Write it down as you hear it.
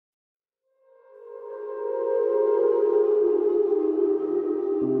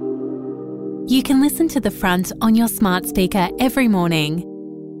You can listen to The Front on your smart speaker every morning.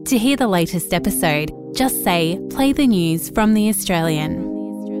 To hear the latest episode, just say, play the news from The Australian.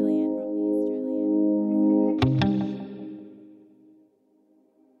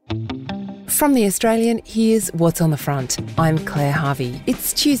 From The Australian, here's what's on the front. I'm Claire Harvey.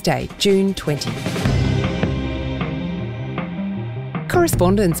 It's Tuesday, June 20.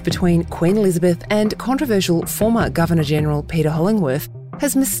 Correspondence between Queen Elizabeth and controversial former Governor-General Peter Hollingworth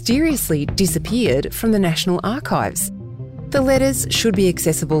has mysteriously disappeared from the National Archives. The letters should be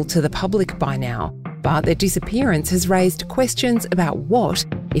accessible to the public by now, but their disappearance has raised questions about what,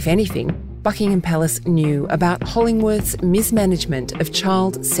 if anything, Buckingham Palace knew about Hollingworth's mismanagement of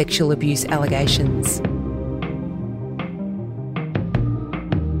child sexual abuse allegations.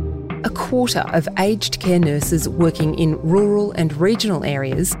 A quarter of aged care nurses working in rural and regional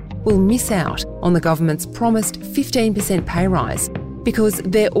areas will miss out on the government's promised 15% pay rise because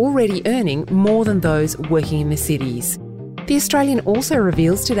they're already earning more than those working in the cities. The Australian also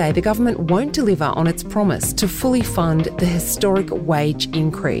reveals today the government won't deliver on its promise to fully fund the historic wage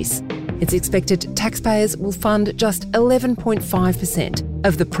increase. It's expected taxpayers will fund just 11.5%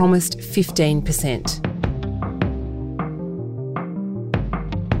 of the promised 15%.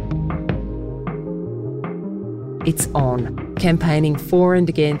 It's on. Campaigning for and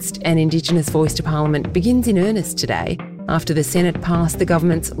against an Indigenous voice to Parliament begins in earnest today after the Senate passed the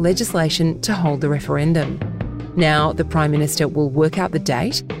government's legislation to hold the referendum. Now the Prime Minister will work out the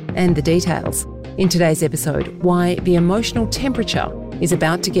date and the details. In today's episode, why the emotional temperature is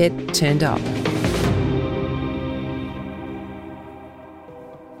about to get turned up.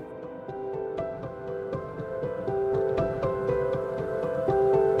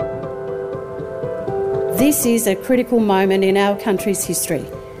 This is a critical moment in our country's history.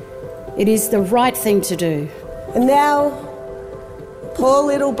 It is the right thing to do. And now, poor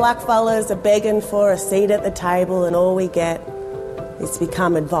little blackfellas are begging for a seat at the table and all we get is to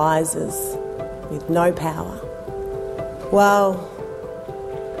become advisors with no power. Well,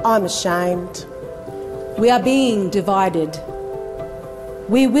 I'm ashamed. We are being divided.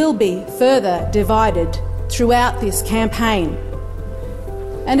 We will be further divided throughout this campaign.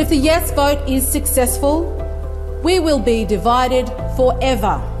 And if the yes vote is successful, we will be divided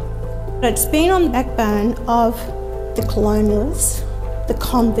forever. It's been on the backbone of the colonialists, the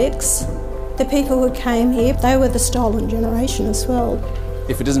convicts, the people who came here. They were the stolen generation as well.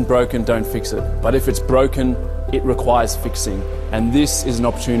 If it isn't broken, don't fix it. But if it's broken, it requires fixing. And this is an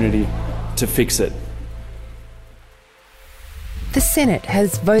opportunity to fix it. The Senate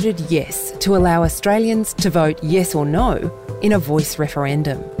has voted yes to allow Australians to vote yes or no in a voice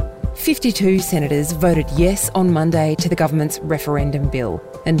referendum. 52 senators voted yes on Monday to the government's referendum bill,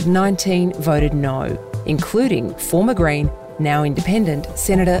 and 19 voted no, including former Green, now independent,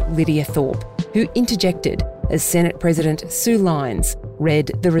 Senator Lydia Thorpe, who interjected as Senate President Sue Lines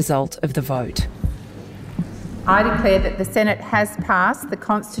read the result of the vote. I declare that the Senate has passed the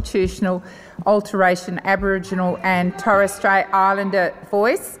constitutional alteration Aboriginal and Torres Strait Islander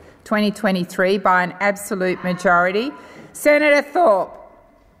Voice 2023 by an absolute majority. Senator Thorpe.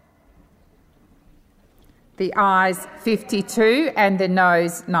 The ayes 52 and the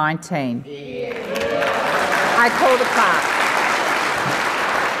noes 19. I call the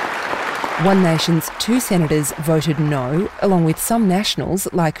clerk. One Nation's 2 senators voted no, along with some Nationals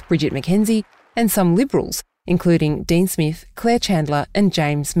like Bridget McKenzie and some Liberals, including Dean Smith, Claire Chandler and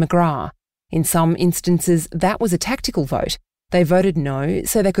James McGrath. In some instances, that was a tactical vote. They voted no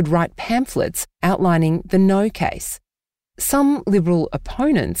so they could write pamphlets outlining the no case. Some Liberal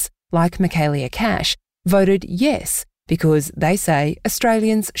opponents, like Michaelia Cash, voted yes because they say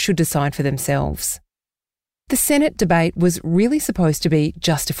Australians should decide for themselves. The Senate debate was really supposed to be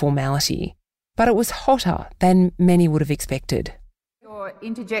just a formality, but it was hotter than many would have expected. Your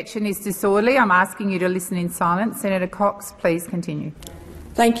interjection is disorderly. I'm asking you to listen in silence. Senator Cox, please continue.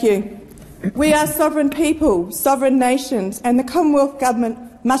 Thank you. We are sovereign people, sovereign nations, and the Commonwealth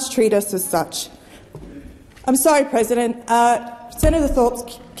Government must treat us as such. I'm sorry, President. Senator Thorpe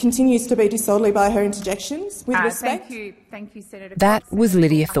continues to be disorderly by her interjections. With respect. Thank you, Senator. That was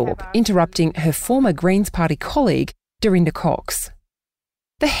Lydia Thorpe interrupting her former Greens Party colleague, Dorinda Cox.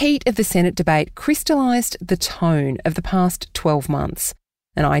 The heat of the Senate debate crystallised the tone of the past 12 months.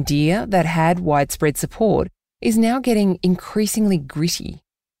 An idea that had widespread support is now getting increasingly gritty.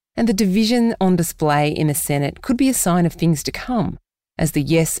 And the division on display in the Senate could be a sign of things to come as the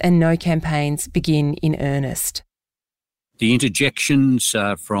yes and no campaigns begin in earnest. The interjections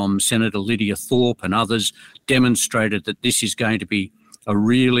from Senator Lydia Thorpe and others demonstrated that this is going to be a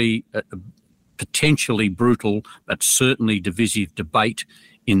really potentially brutal but certainly divisive debate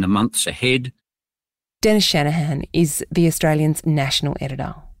in the months ahead. Dennis Shanahan is The Australian's national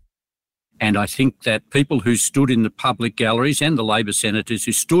editor. And I think that people who stood in the public galleries and the Labor senators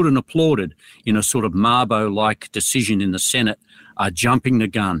who stood and applauded in a sort of Mabo-like decision in the Senate are jumping the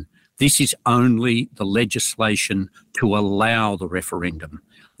gun. This is only the legislation to allow the referendum.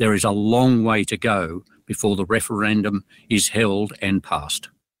 There is a long way to go before the referendum is held and passed.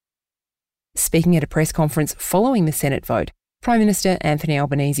 Speaking at a press conference following the Senate vote, Prime Minister Anthony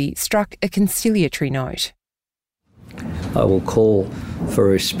Albanese struck a conciliatory note. I will call for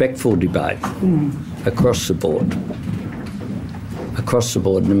a respectful debate across the board,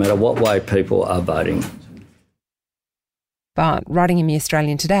 no matter what way people are voting. But writing in The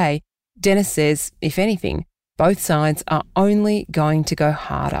Australian today, Dennis says, if anything, both sides are only going to go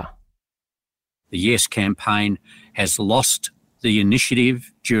harder. The Yes campaign has lost the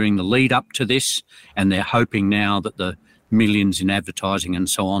initiative during the lead up to this, and they're hoping now that the millions in advertising and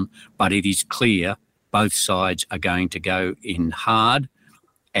so on, but it is clear both sides are going to go in hard,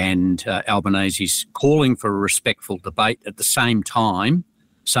 and Albanese's calling for a respectful debate at the same time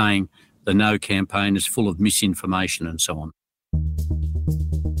saying the No campaign is full of misinformation and so on.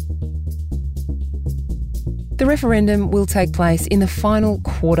 The referendum will take place in the final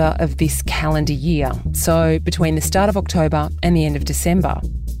quarter of this calendar year, so between the start of October and the end of December.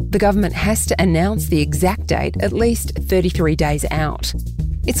 The government has to announce the exact date at least 33 days out.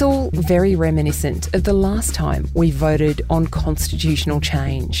 It's all very reminiscent of the last time we voted on constitutional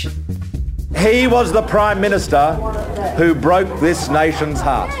change. He was the Prime Minister who broke this nation's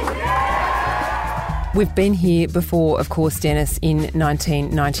heart. We've been here before, of course, Dennis, in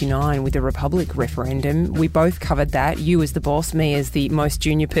 1999 with the Republic referendum. We both covered that, you as the boss, me as the most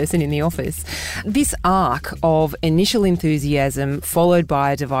junior person in the office. This arc of initial enthusiasm followed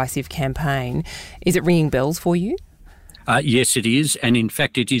by a divisive campaign, is it ringing bells for you? Yes, it is. And in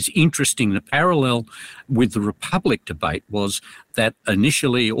fact, it is interesting. The parallel with the Republic debate was that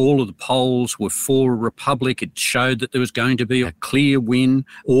initially all of the polls were for Republic. It showed that there was going to be a clear win.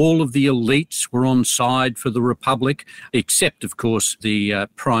 All of the elites were on side for the Republic, except, of course, the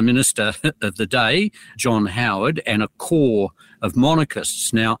Prime Minister of the day, John Howard, and a core of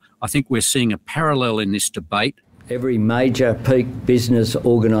monarchists. Now, I think we're seeing a parallel in this debate. Every major peak business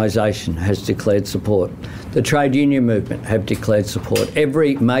organisation has declared support. The trade union movement have declared support.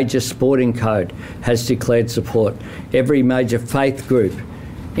 Every major sporting code has declared support. Every major faith group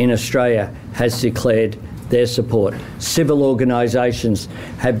in Australia has declared their support. Civil organisations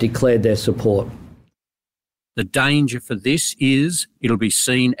have declared their support. The danger for this is it'll be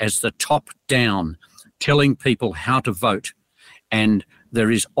seen as the top-down, telling people how to vote. And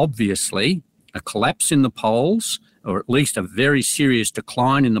there is obviously a collapse in the polls, or at least a very serious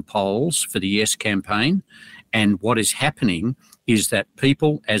decline in the polls for the Yes campaign. And what is happening is that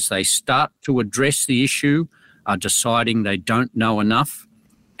people, as they start to address the issue, are deciding they don't know enough.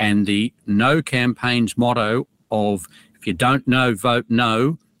 And the No campaign's motto of, if you don't know, vote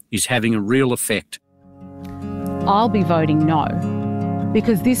no, is having a real effect. I'll be voting no,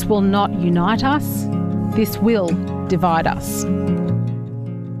 because this will not unite us, this will divide us.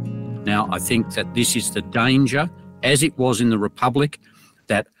 Now, I think that this is the danger, as it was in the Republic,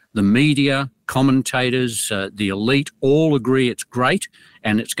 that the media, commentators, the elite all agree it's great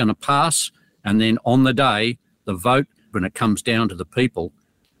and it's going to pass. And then on the day, the vote, when it comes down to the people,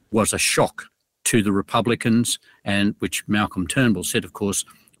 was a shock to the Republicans, and which Malcolm Turnbull said, of course,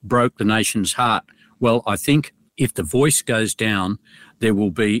 broke the nation's heart. Well, I think if the voice goes down, there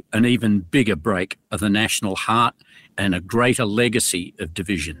will be an even bigger break of the national heart and a greater legacy of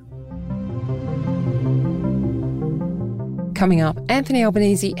division. Coming up, Anthony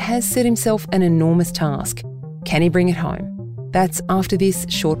Albanese has set himself an enormous task. Can he bring it home? That's after this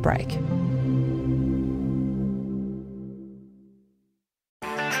short break.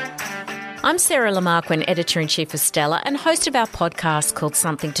 I'm Sarah Lamarquin, Editor-in-Chief of Stella and host of our podcast called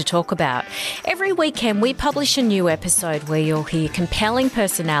Something to Talk About. Every weekend we publish a new episode where you'll hear compelling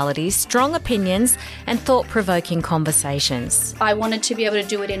personalities, strong opinions and thought-provoking conversations. I wanted to be able to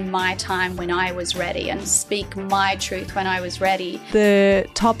do it in my time when I was ready and speak my truth when I was ready. The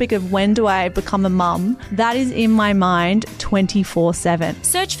topic of when do I become a mum, that is in my mind 24/7.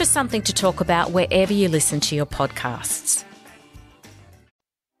 Search for Something to Talk About wherever you listen to your podcasts.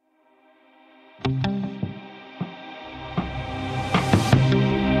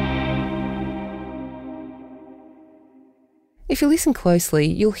 If you listen closely,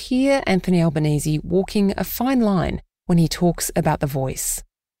 you'll hear Anthony Albanese walking a fine line when he talks about the voice.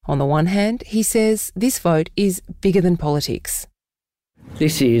 On the one hand, he says this vote is bigger than politics.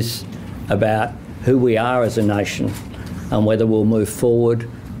 This is about who we are as a nation and whether we'll move forward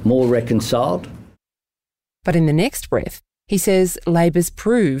more reconciled But in the next breath, he says Labor's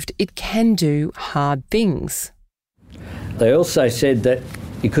proved it can do hard things. They also said that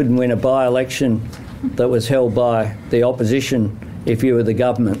you couldn't win a by-election that was held by the opposition if you were the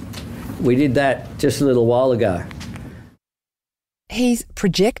government. We did that just a little while ago. He's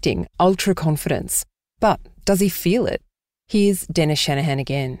projecting ultra-confidence. But does he feel it? Here's Dennis Shanahan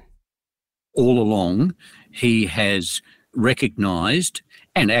again. All along, he has recognised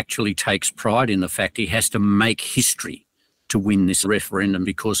and actually takes pride in the fact he has to make history to win this referendum,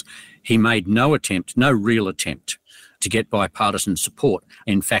 because he made no real attempt to get bipartisan support.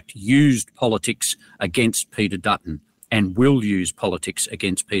 In fact, used politics against Peter Dutton and will use politics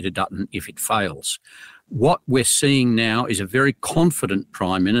against Peter Dutton if it fails. What we're seeing now is a very confident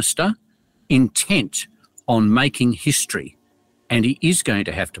Prime Minister, intent on making history. And he is going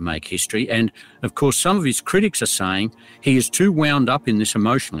to have to make history. And, of course, some of his critics are saying he is too wound up in this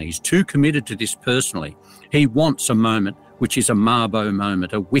emotionally. He's too committed to this personally. He wants a moment which is a Mabo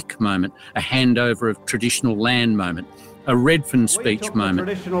moment, a Wick moment, a handover of traditional land moment, a Redfern speech moment.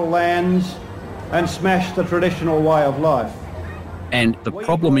 Traditional lands and smash the traditional way of life. And the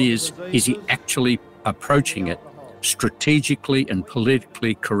problem is he actually approaching it strategically and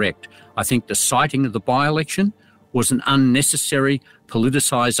politically correct? I think the citing of the by-election was an unnecessary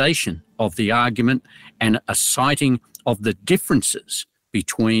politicisation of the argument and a citing of the differences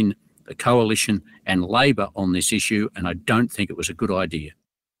between the Coalition and Labor on this issue, and I don't think it was a good idea.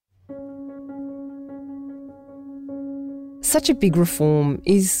 Such a big reform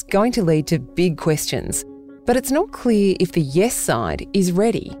is going to lead to big questions, but it's not clear if the yes side is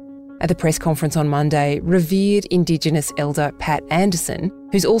ready. At the press conference on Monday, revered Indigenous elder Pat Anderson,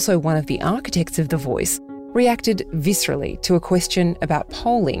 who's also one of the architects of The Voice, reacted viscerally to a question about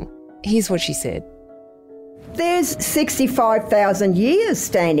polling. Here's what she said. There's 65,000 years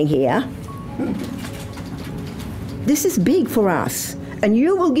standing here. This is big for us, and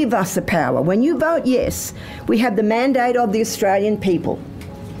you will give us the power. When you vote yes, we have the mandate of the Australian people.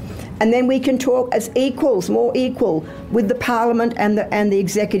 And then we can talk as equals, more equal, with the Parliament and the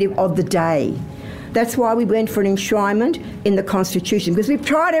executive of the day. That's why we went for an enshrinement in the Constitution, because we've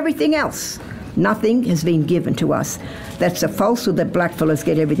tried everything else. Nothing has been given to us. That's a falsehood that blackfellas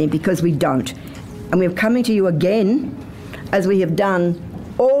get everything, because we don't. And we're coming to you again, as we have done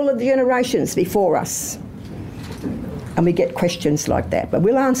all of the generations before us. And we get questions like that, but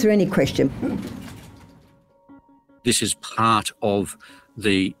we'll answer any question. This is part of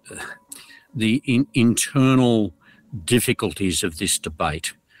the internal difficulties of this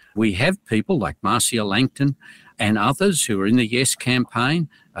debate. We have people like Marcia Langton and others who are in the Yes campaign,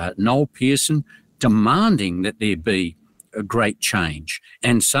 Noel Pearson, demanding that there be a great change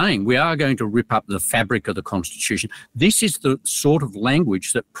and saying we are going to rip up the fabric of the Constitution. This is the sort of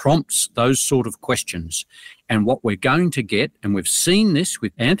language that prompts those sort of questions. And what we're going to get, and we've seen this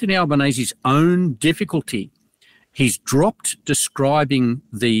with Anthony Albanese's own difficulty, he's dropped describing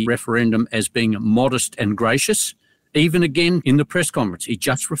the referendum as being modest and gracious. Even again in the press conference, he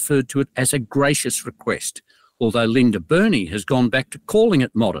just referred to it as a gracious request, although Linda Burney has gone back to calling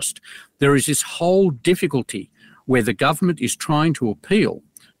it modest. There is this whole difficulty where the government is trying to appeal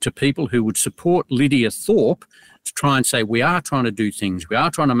to people who would support Lydia Thorpe to try and say, we are trying to do things, we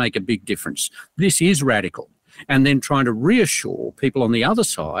are trying to make a big difference. This is radical. And then trying to reassure people on the other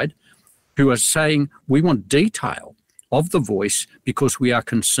side who are saying, we want detail of The Voice because we are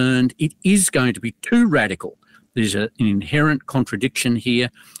concerned it is going to be too radical. There's an inherent contradiction here,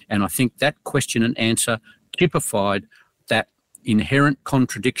 and I think that question and answer typified that inherent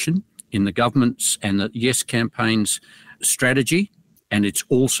contradiction in the government's and the Yes campaign's strategy, and it's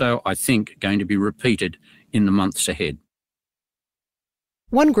also, I think, going to be repeated in the months ahead.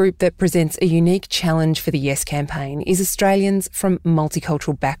 One group that presents a unique challenge for the Yes campaign is Australians from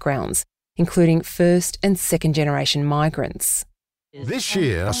multicultural backgrounds, including first and second generation migrants. This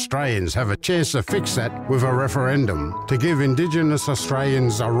year, Australians have a chance to fix that with a referendum to give Indigenous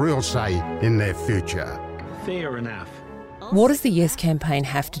Australians a real say in their future. Fair enough. What does the Yes campaign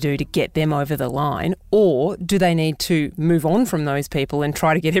have to do to get them over the line, or do they need to move on from those people and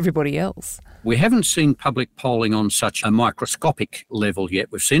try to get everybody else? We haven't seen public polling on such a microscopic level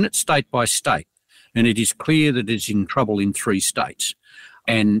yet. We've seen it state by state, and it is clear that it's in trouble in 3 states.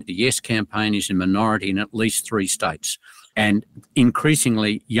 And the Yes campaign is in minority in at least 3 states. And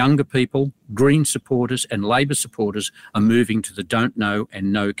increasingly, younger people, Green supporters and Labor supporters are moving to the don't know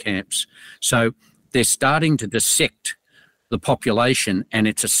and no camps. So they're starting to dissect the population, and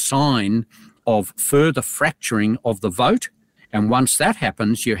it's a sign of further fracturing of the vote. And once that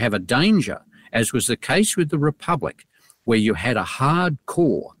happens, you have a danger, as was the case with the Republic, where you had a hard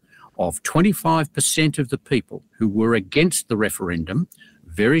core of 25% of the people who were against the referendum,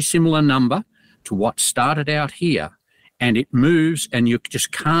 very similar number to what started out here, and it moves, and you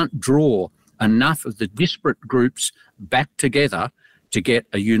just can't draw enough of the disparate groups back together to get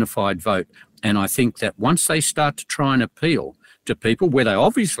a unified vote. And I think that once they start to try and appeal to people where they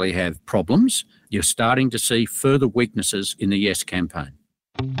obviously have problems, you're starting to see further weaknesses in the Yes campaign.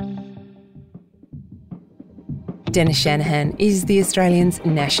 Dennis Shanahan is The Australian's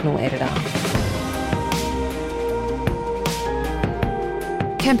national editor.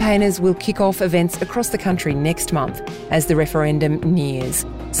 Campaigners will kick off events across the country next month as the referendum nears.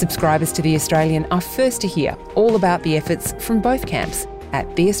 Subscribers to The Australian are first to hear all about the efforts from both camps at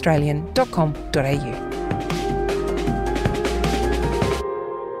theaustralian.com.au.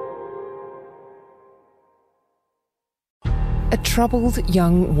 A troubled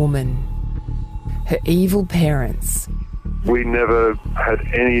young woman. Her evil parents. We never had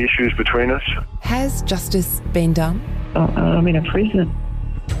any issues between us. Has justice been done? I'm in a prison.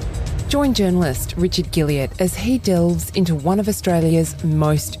 Join journalist Richard Gilliatt as he delves into one of Australia's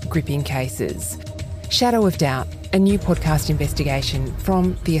most gripping cases. Shadow of Doubt, a new podcast investigation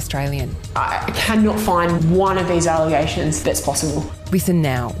from The Australian. I cannot find one of these allegations that's possible. Listen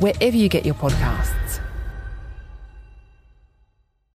now, wherever you get your podcasts.